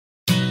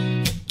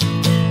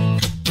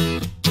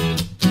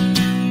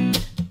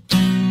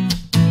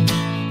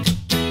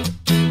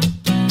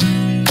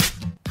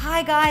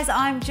guys,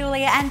 I'm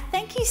Julia and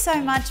thank you so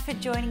much for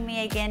joining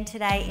me again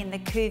today in the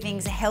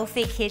Kuvings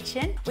Healthy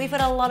Kitchen. We've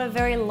got a lot of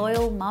very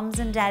loyal mums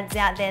and dads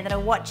out there that are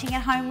watching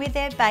at home with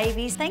their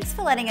babies. Thanks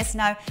for letting us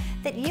know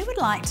that you would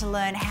like to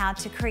learn how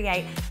to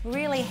create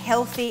really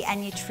healthy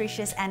and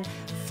nutritious and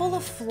full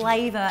of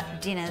flavour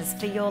dinners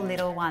for your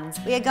little ones.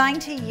 We are going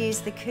to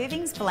use the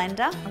Kuvings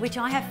blender, which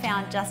I have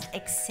found just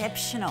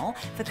exceptional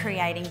for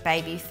creating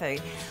baby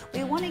food.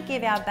 We want to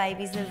give our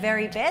babies the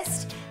very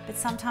best, but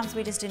sometimes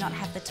we just do not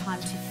have the time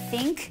to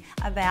think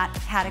about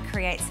how to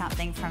create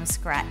something from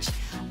scratch.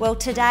 Well,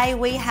 today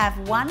we have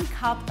 1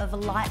 cup of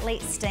lightly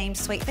steamed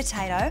sweet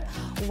potato,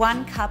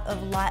 1 cup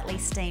of lightly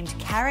steamed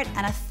carrot,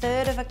 and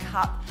 1/3 of a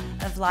cup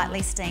of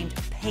lightly steamed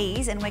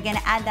peas, and we're going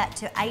to add that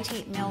to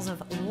 80 mils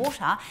of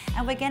water,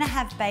 and we're going to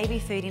have baby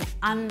food in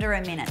under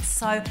a minute.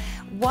 So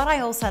what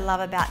I also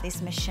love about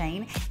this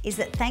machine is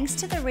that thanks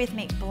to the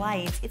rhythmic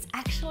blades, it's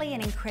actually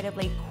an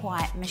incredibly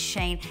quiet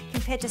machine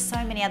compared to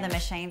so many other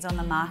machines on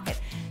the market.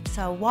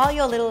 So while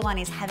your little one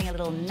is having a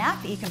little nap,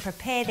 you can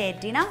prepare their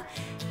dinner,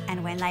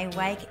 and when they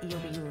wake, you'll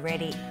be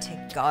ready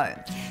to go.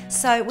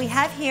 So we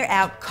have here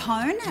our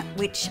cone,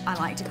 which I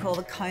like to call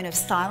the cone of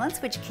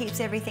silence, which keeps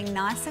everything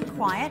nice and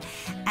quiet,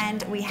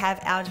 and we have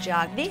our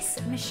jug. This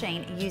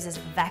machine uses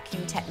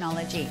vacuum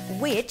technology,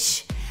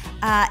 which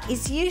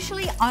is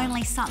usually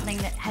only something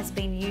that has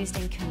been used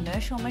in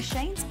commercial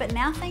machines, but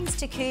now thanks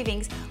to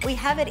Kuvings, we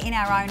have it in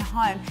our own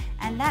home,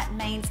 and that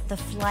means the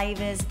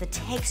flavours, the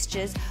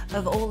textures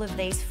of all of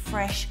these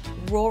fresh,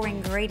 raw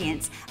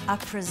ingredients are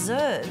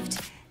preserved.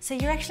 So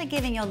you're actually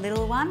giving your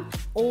little one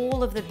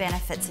all of the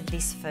benefits of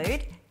this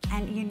food,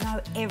 and you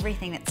know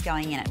everything that's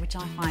going in it, which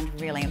I find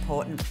really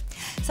important.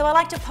 So I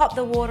like to pop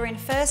the water in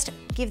first,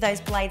 give those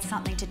blades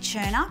something to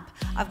churn up.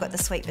 I've got the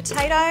sweet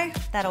potato,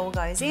 that all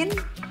goes in,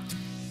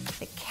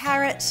 the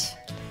carrot,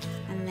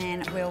 and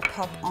then we'll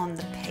pop on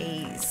the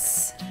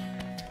peas.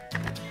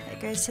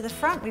 That goes to the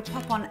front. We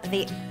pop on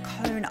the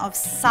cone of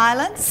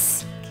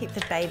silence, keep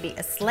the baby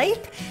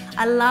asleep.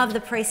 I love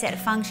the preset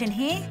function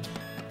here.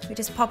 We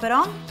just pop it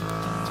on,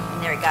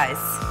 and there it goes.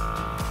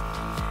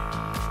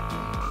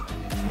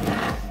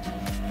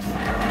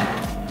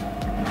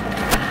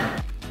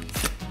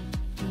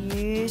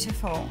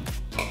 Beautiful.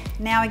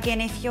 Now again,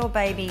 if your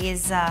baby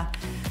is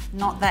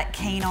not that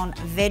keen on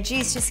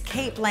veggies, just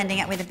keep blending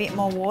it with a bit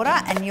more water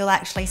and you'll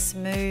actually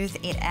smooth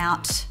it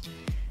out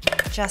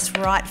just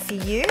right for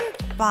you.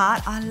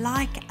 But I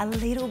like a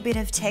little bit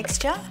of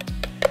texture,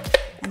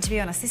 and to be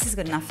honest, this is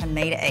good enough for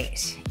me to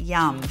eat.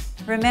 Yum.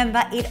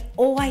 Remember, it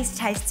always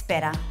tastes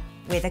better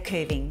with a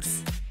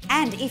Kuvings.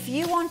 And if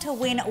you want to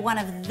win one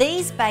of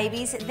these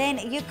babies, then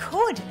you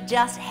could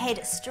just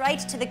head straight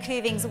to the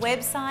Kuvings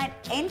website,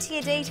 enter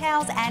your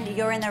details, and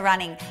you're in the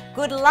running.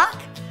 Good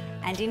luck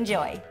and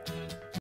enjoy.